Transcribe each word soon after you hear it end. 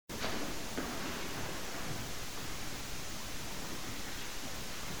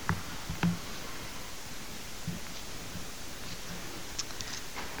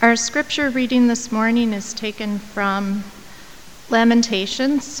Our scripture reading this morning is taken from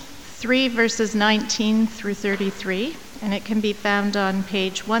Lamentations 3, verses 19 through 33, and it can be found on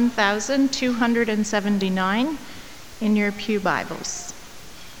page 1279 in your pew Bibles.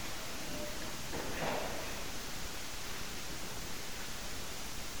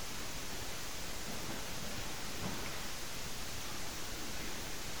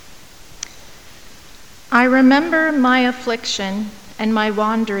 I remember my affliction and my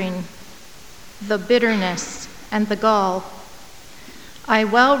wandering, the bitterness and the gall. I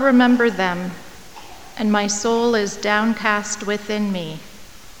well remember them, and my soul is downcast within me.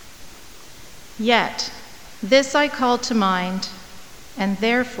 Yet this I call to mind, and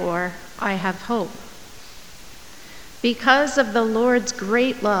therefore I have hope. Because of the Lord's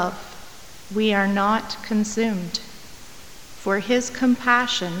great love, we are not consumed, for his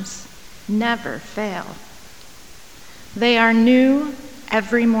compassions never fail. They are new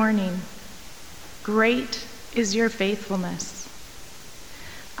every morning. Great is your faithfulness.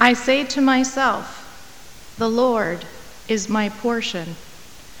 I say to myself, the Lord is my portion.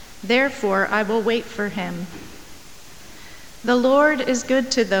 Therefore I will wait for him. The Lord is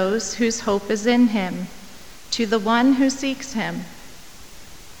good to those whose hope is in him, to the one who seeks him.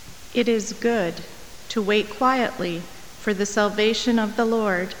 It is good to wait quietly for the salvation of the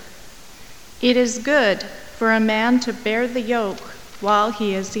Lord. It is good for a man to bear the yoke while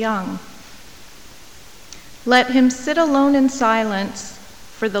he is young. Let him sit alone in silence,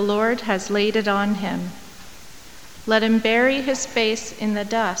 for the Lord has laid it on him. Let him bury his face in the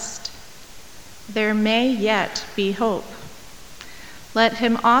dust. There may yet be hope. Let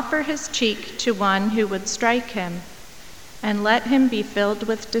him offer his cheek to one who would strike him, and let him be filled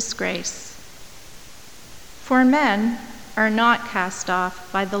with disgrace. For men are not cast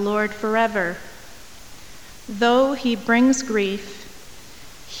off by the Lord forever. Though he brings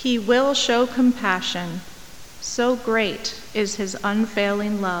grief, he will show compassion. So great is his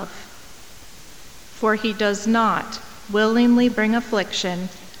unfailing love. For he does not willingly bring affliction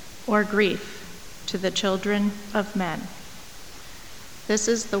or grief to the children of men. This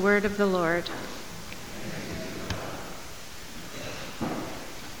is the word of the Lord.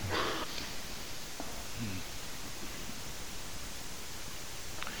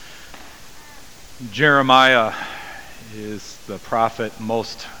 Jeremiah is the prophet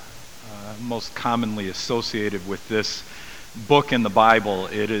most commonly associated with this book in the Bible.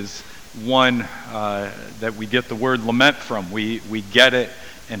 It is one that we get the word lament from. We get it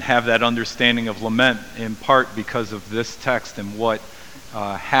and have that understanding of lament in part because of this text and what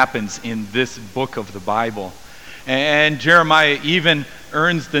happens in this book of the Bible. And Jeremiah even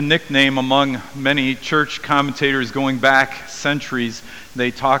earns the nickname among many church commentators going back centuries.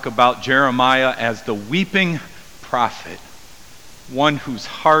 They talk about Jeremiah as the weeping prophet, one whose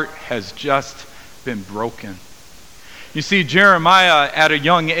heart has just been broken. You see, Jeremiah at a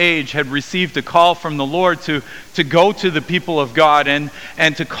young age had received a call from the Lord to go to the people of God and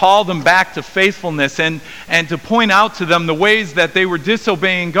to call them back to faithfulness and to point out to them the ways that they were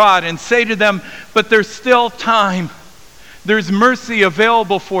disobeying God and say to them, but there's still time. There's mercy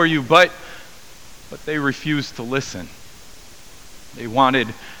available for you, but they refused to listen. They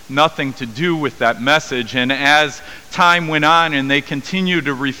wanted nothing to do with that message, and as time went on and they continued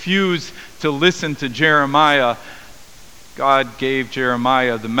to refuse to listen to Jeremiah, God gave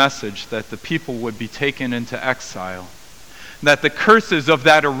Jeremiah the message that the people would be taken into exile, that the curses of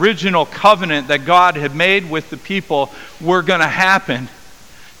that original covenant that God had made with the people were going to happen,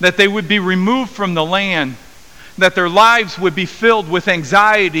 that they would be removed from the land, that their lives would be filled with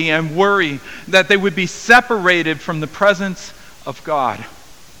anxiety and worry, that they would be separated from the presence of God.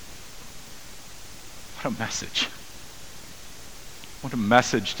 What a message. What a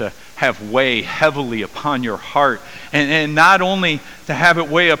message to have weigh heavily upon your heart. And not only to have it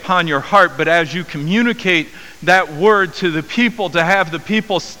weigh upon your heart, but as you communicate that word to the people, to have the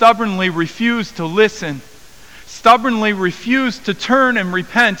people stubbornly refuse to listen, stubbornly refuse to turn and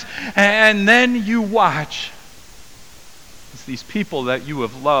repent, and then you watch as these people that you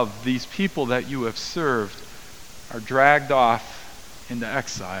have loved, these people that you have served, are dragged off into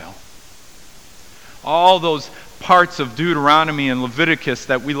exile. All those parts of Deuteronomy and Leviticus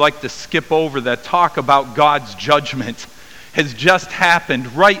that we like to skip over that talk about God's judgment has just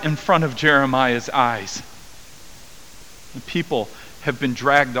happened right in front of Jeremiah's eyes. The people have been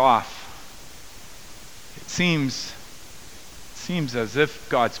dragged off. It seems as if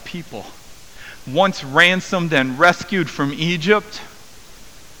God's people, once ransomed and rescued from Egypt,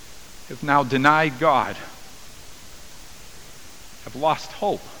 have now denied God, have lost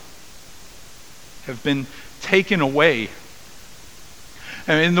hope, have been taken away.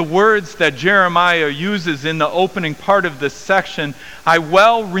 And the words that Jeremiah uses in the opening part of this section, I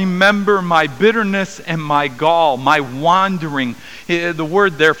well remember my bitterness and my gall, my wandering. The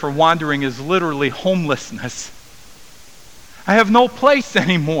word there for wandering is literally homelessness. I have no place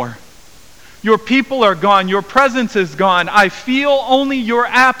anymore. Your people are gone. Your presence is gone. I feel only your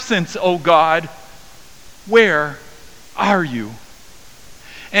absence, O God. Where are you?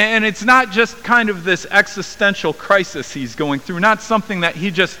 And it's not just kind of this existential crisis he's going through, not something that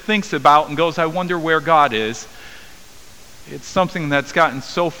he just thinks about and goes, I wonder where God is. It's something that's gotten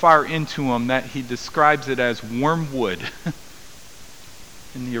so far into him that he describes it as wormwood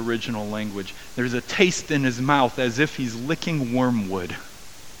in the original language. There's a taste in his mouth as if he's licking wormwood.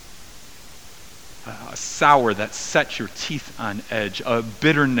 A sour that sets your teeth on edge, a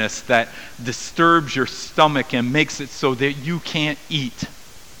bitterness that disturbs your stomach and makes it so that you can't eat.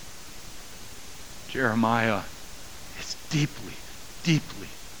 Jeremiah is deeply, deeply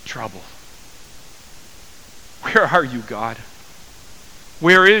troubled. Where are you, God?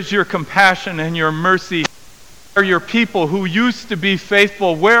 Where is your compassion and your mercy? Where are your people who used to be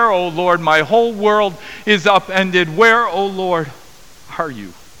faithful? Where, O Lord? My whole world is upended. Where, O Lord, are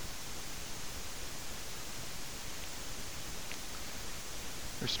you?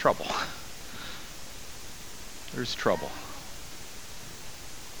 There's trouble. There's trouble.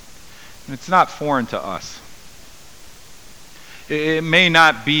 And it's not foreign to us. It may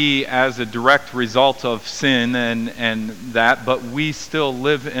not be as a direct result of sin and that, but we still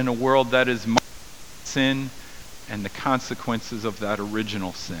live in a world that is marked by sin and the consequences of that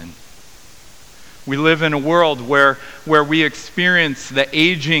original sin. We live in a world where we experience the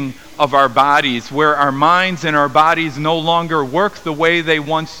aging of our bodies, where our minds and our bodies no longer work the way they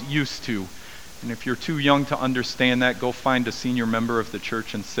once used to. And if you're too young to understand that, go find a senior member of the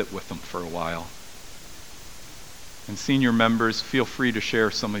church and sit with them for a while. And senior members, feel free to share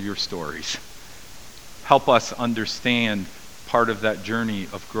some of your stories. Help us understand part of that journey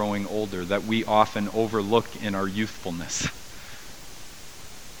of growing older that we often overlook in our youthfulness.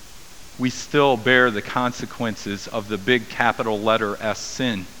 We still bear the consequences of the big capital letter S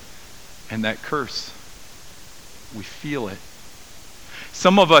sin and that curse. We feel it.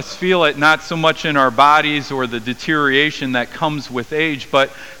 Some of us feel it not so much in our bodies or the deterioration that comes with age,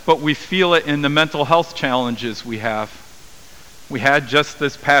 but we feel it in the mental health challenges we have. We had just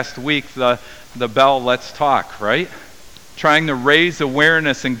this past week the Bell Let's Talk, right? Trying to raise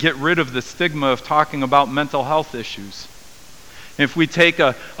awareness and get rid of the stigma of talking about mental health issues. If we take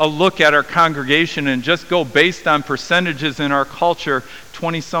a look at our congregation and just go based on percentages in our culture,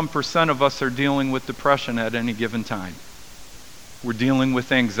 20-some% of us are dealing with depression at any given time. We're dealing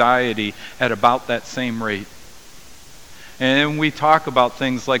with anxiety at about that same rate. And we talk about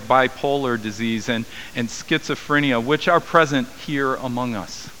things like bipolar disease and schizophrenia, which are present here among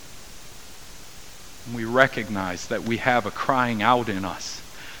us. And we recognize that we have a crying out in us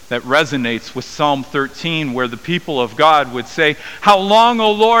that resonates with Psalm 13, where the people of God would say, "How long,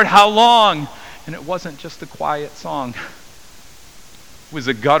 O Lord, how long?" And it wasn't just a quiet song. It was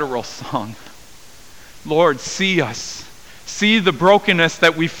a guttural song. Lord, see us. See the brokenness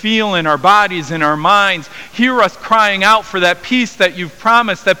that we feel in our bodies, in our minds. Hear us crying out for that peace that you've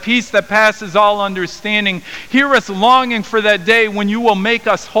promised, that peace that passes all understanding. Hear us longing for that day when you will make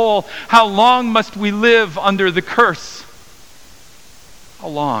us whole. How long must we live under the curse? How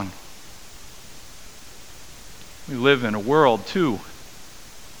long? We live in a world, too,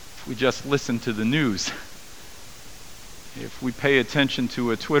 if we just listen to the news. If we pay attention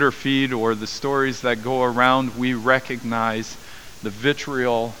to a Twitter feed or the stories that go around, we recognize the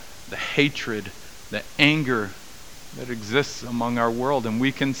vitriol, the hatred, the anger that exists among our world. And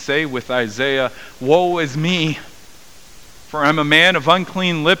we can say with Isaiah, "Woe is me, for I'm a man of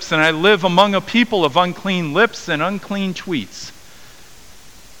unclean lips, and I live among a people of unclean lips and unclean tweets."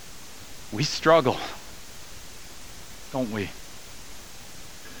 We struggle, don't we?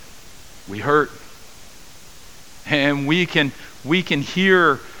 We hurt. And we can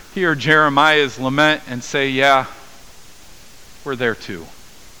hear Jeremiah's lament and say, yeah, we're there too.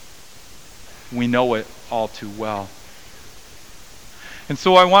 We know it all too well. And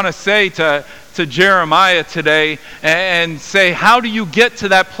so I want to say to Jeremiah today and say, how do you get to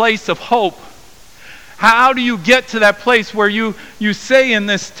that place of hope? How do you get to that place where you say in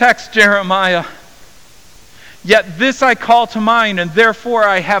this text, Jeremiah, "Yet this I call to mind, and therefore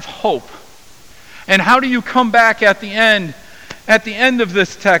I have hope"? And how do you come back at the end of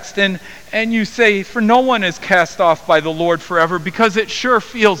this text and you say, "For no one is cast off by the Lord forever," because it sure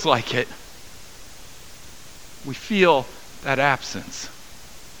feels like it. We feel that absence.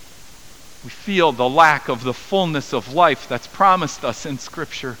 We feel the lack of the fullness of life that's promised us in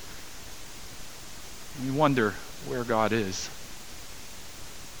Scripture. We wonder where God is.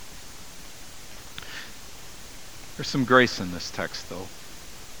 There's some grace in this text, though.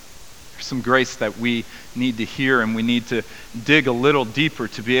 There's some grace that we need to hear, and we need to dig a little deeper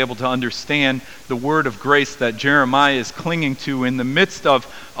to be able to understand the word of grace that Jeremiah is clinging to in the midst of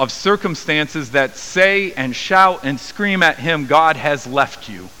circumstances that say and shout and scream at him, God has left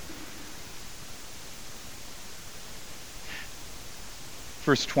you.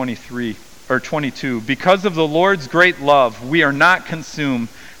 Verse 23 or 22, because of the Lord's great love, we are not consumed,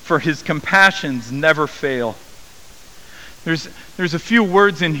 for his compassions never fail. There's a few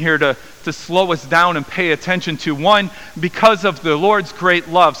words in here to slow us down and pay attention to. One, because of the Lord's great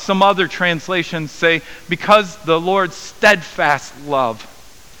love. Some other translations say, because the Lord's steadfast love.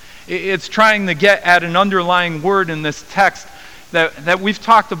 It's trying to get at an underlying word in this text that we've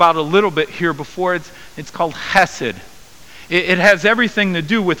talked about a little bit here before. It's called hesed. It has everything to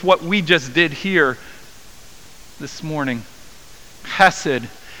do with what we just did here this morning. Hesed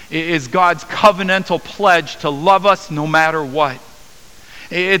is God's covenantal pledge to love us no matter what.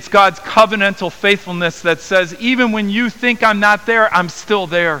 It's God's covenantal faithfulness that says, even when you think I'm not there, I'm still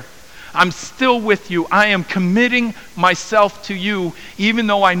there. I'm still with you. I am committing myself to you, even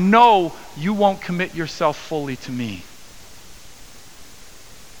though I know you won't commit yourself fully to me.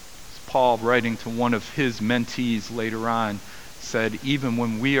 Paul, writing to one of his mentees later on, said, even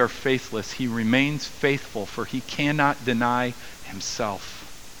when we are faithless, he remains faithful, for he cannot deny himself.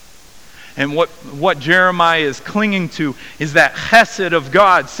 And what Jeremiah is clinging to is that hesed of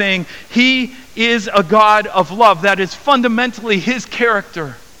God, saying he is a God of love. That is fundamentally his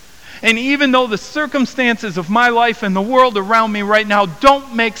character. And even though the circumstances of my life and the world around me right now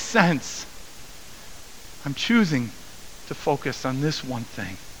don't make sense, I'm choosing to focus on this one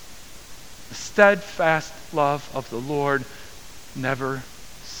thing. The steadfast love of the Lord never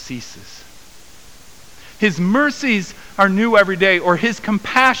ceases. His mercies are new every day, or his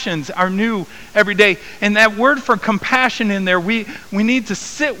compassions are new every day. And that word for compassion in there, we need to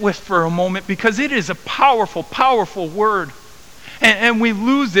sit with for a moment, because it is a powerful, powerful word. And we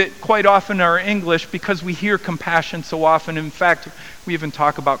lose it quite often in our English because we hear compassion so often. In fact, we even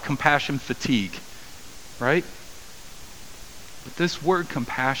talk about compassion fatigue, right? But this word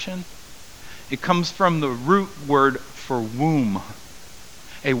compassion, it comes from the root word for womb,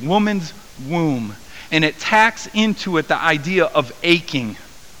 a woman's womb. And it tacks into it the idea of aching.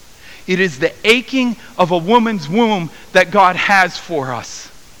 It is the aching of a woman's womb that God has for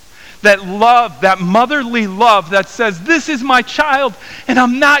us. That love, that motherly love that says, this is my child and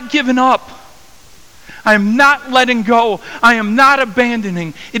I'm not giving up. I am not letting go. I am not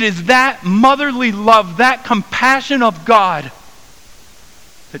abandoning. It is that motherly love, that compassion of God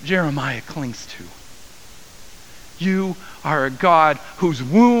that Jeremiah clings to. You are a God whose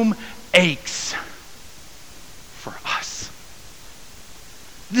womb aches for us.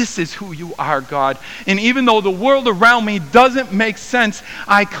 This is who you are, God. And even though the world around me doesn't make sense,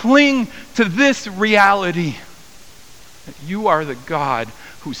 I cling to this reality that you are the God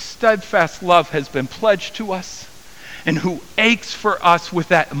whose steadfast love has been pledged to us and who aches for us with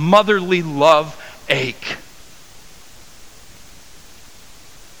that motherly love ache.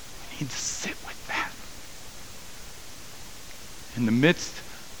 We need to sit with that in the midst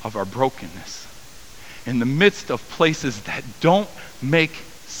of our brokenness. In the midst of places that don't make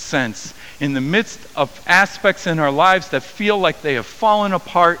sense, in the midst of aspects in our lives that feel like they have fallen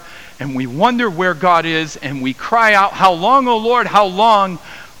apart, and we wonder where God is, and we cry out, how long, O Lord, how long?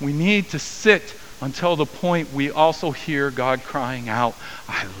 We need to sit until the point we also hear God crying out,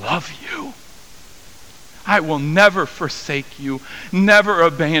 I love you. I will never forsake you, never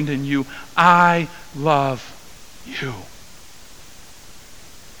abandon you. I love you.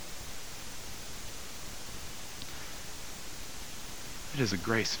 It is a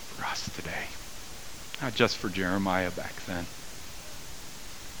grace for us today, not just for Jeremiah back then.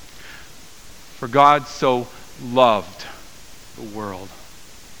 For God so loved the world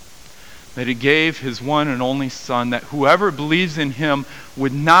that he gave his one and only Son, that whoever believes in him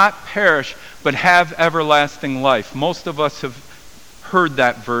would not perish but have everlasting life. Most of us have heard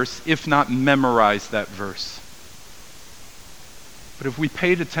that verse, if not memorized that verse. But if we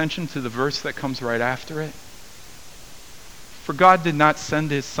paid attention to the verse that comes right after it, for God did not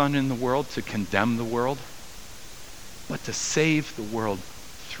send his Son in the world to condemn the world, but to save the world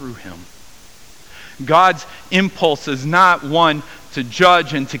through him. God's impulse is not one to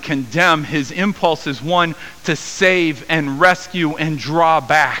judge and to condemn. His impulse is one to save and rescue and draw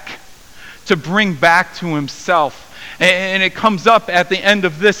back, to bring back to himself. And it comes up at the end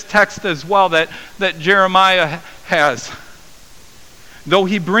of this text as well that Jeremiah has. Though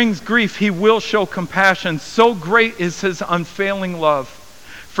he brings grief, he will show compassion. So great is his unfailing love.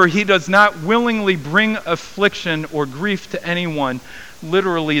 For he does not willingly bring affliction or grief to anyone.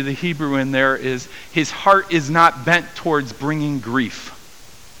 Literally, the Hebrew in there is, his heart is not bent towards bringing grief.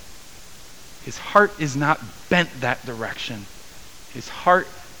 His heart is not bent that direction. His heart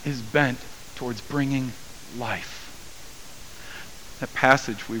is bent towards bringing life. That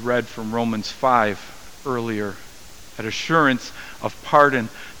passage we read from Romans 5 earlier, that assurance of pardon,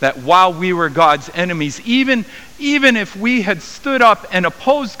 that while we were God's enemies, even if we had stood up and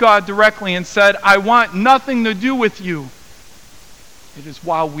opposed God directly and said, I want nothing to do with you, it is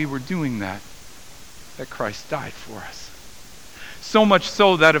while we were doing that Christ died for us. So much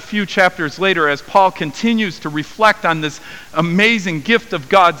so that a few chapters later, as Paul continues to reflect on this amazing gift of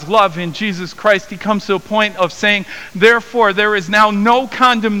God's love in Jesus Christ, he comes to a point of saying, therefore, there is now no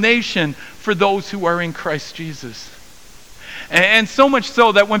condemnation for those who are in Christ Jesus. And so much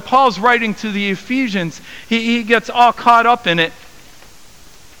so that when Paul's writing to the Ephesians, he gets all caught up in it.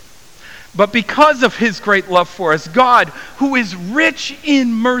 But because of his great love for us, God, who is rich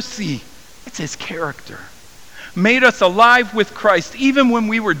in mercy, it's his character, made us alive with Christ even when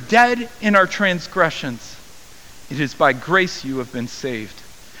we were dead in our transgressions. It is by grace you have been saved.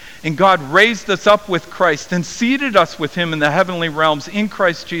 And God raised us up with Christ and seated us with him in the heavenly realms in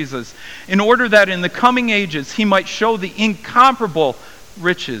Christ Jesus, in order that in the coming ages he might show the incomparable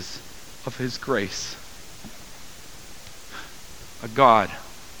riches of his grace. A God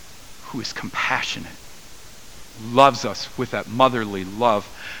who is compassionate, loves us with that motherly love.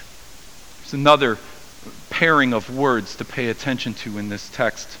 There's another pairing of words to pay attention to in this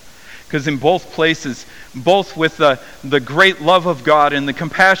text. Because in both places, both with the great love of God and the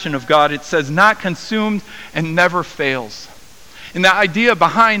compassion of God, it says not consumed and never fails. And the idea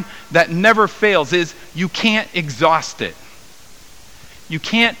behind that never fails is you can't exhaust it. You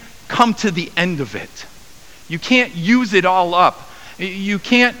can't come to the end of it. You can't use it all up. You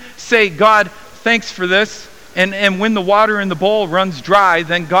can't say, God, thanks for this, and when the water in the bowl runs dry,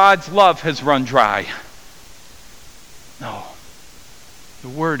 then God's love has run dry. No. The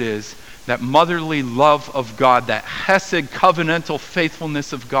word is that motherly love of God, that hesed covenantal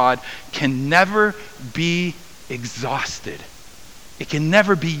faithfulness of God can never be exhausted. It can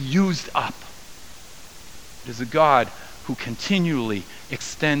never be used up. It is a God who continually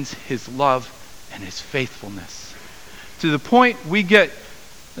extends his love and his faithfulness. To the point we get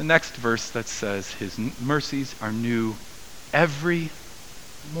the next verse that says, his mercies are new every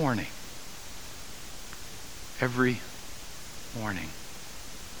morning. Every morning.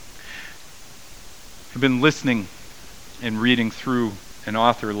 I've been listening and reading through an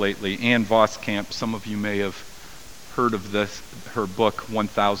author lately, Ann Voskamp. Some of you may have heard of this, her book,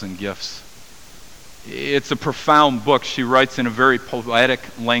 1,000 Gifts. It's a profound book. She writes in a very poetic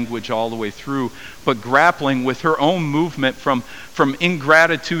language all the way through, but grappling with her own movement from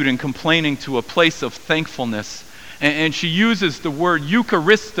ingratitude and complaining to a place of thankfulness. And she uses the word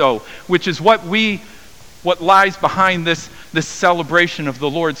Eucharisto, which is what lies behind this celebration of the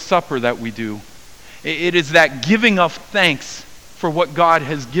Lord's Supper that we do. It is that giving of thanks for what God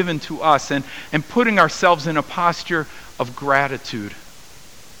has given to us and putting ourselves in a posture of gratitude.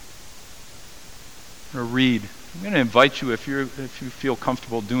 I'm going to invite you, if you feel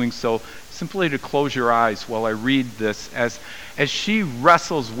comfortable doing so, simply to close your eyes while I read this as she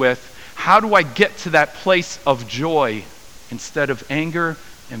wrestles with, how do I get to that place of joy instead of anger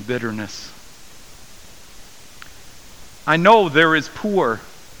and bitterness? I know there is poor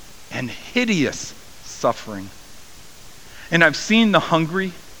and hideous suffering, and I've seen the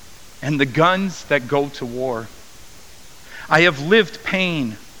hungry and the guns that go to war. I have lived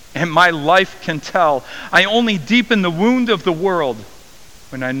pain, and my life can tell. I only deepen the wound of the world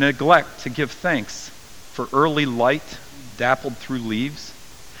when I neglect to give thanks for early light dappled through leaves,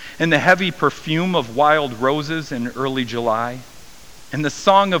 and the heavy perfume of wild roses in early July, and the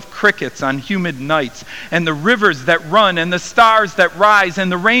song of crickets on humid nights, and the rivers that run, and the stars that rise, and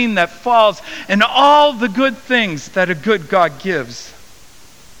the rain that falls, and all the good things that a good God gives.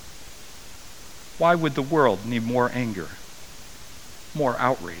 Why would the world need more anger, more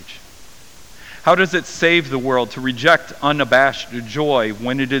outrage? How does it save the world to reject unabashed joy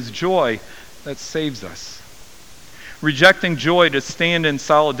when it is joy that saves us? Rejecting joy to stand in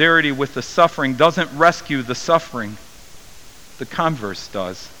solidarity with the suffering doesn't rescue the suffering. The converse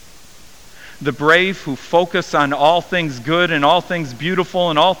does. The brave who focus on all things good and all things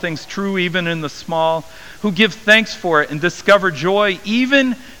beautiful and all things true, even in the small, who give thanks for it and discover joy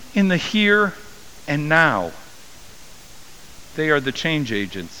even in the here and now. They are the change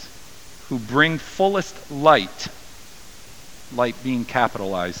agents who bring fullest light being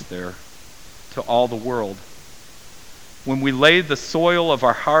capitalized there, to all the world. When we lay the soil of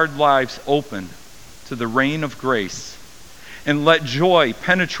our hard lives open to the rain of grace, and let joy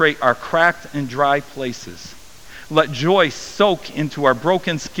penetrate our cracked and dry places, let joy soak into our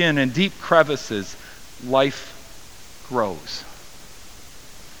broken skin and deep crevices, life grows.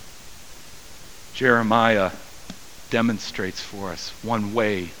 Jeremiah demonstrates for us one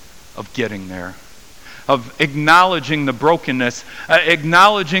way of getting there, of acknowledging the brokenness,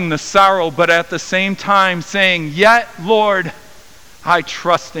 acknowledging the sorrow, but at the same time saying, yet, Lord, I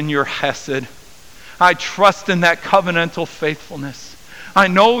trust in your hesed. I trust in that covenantal faithfulness. I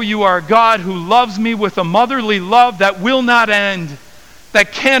know you are a God who loves me with a motherly love that will not end,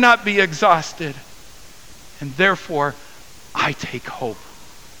 that cannot be exhausted. And therefore, I take hope.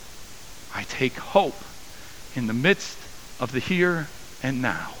 I take hope in the midst of the here and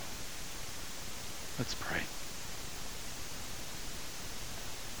now. Let's pray.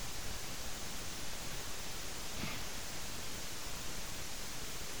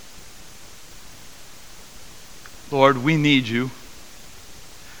 Lord, we need you.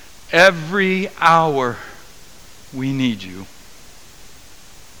 Every hour we need you.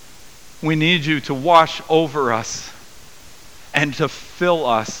 We need you to wash over us and to fill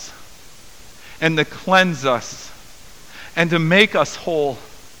us and to cleanse us and to make us whole,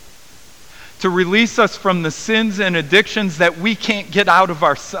 to release us from the sins and addictions that we can't get out of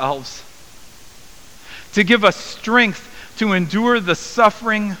ourselves, to give us strength to endure the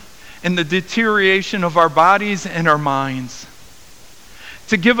suffering and the deterioration of our bodies and our minds,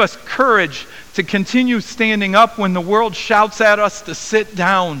 to give us courage to continue standing up when the world shouts at us to sit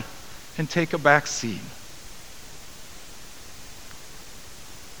down and take a back seat,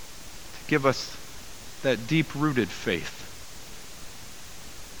 to give us that deep-rooted faith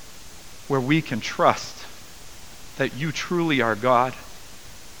where we can trust that you truly are God,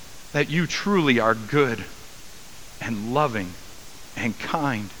 that you truly are good and loving and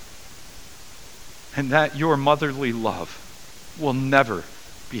kind, and that your motherly love will never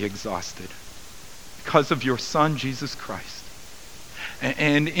be exhausted because of your Son, Jesus Christ.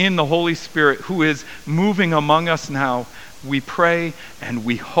 And in the Holy Spirit who is moving among us now, we pray and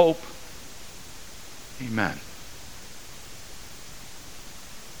we hope. Amen.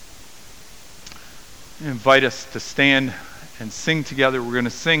 I invite us to stand and sing together. We're going to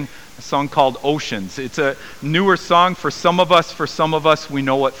sing a song called Oceans. It's a newer song for some of us we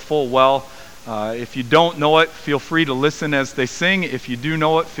know it full well. If you don't know it, feel free to listen as they sing. If you do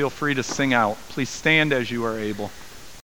know it, feel free to sing out. Please stand as you are able.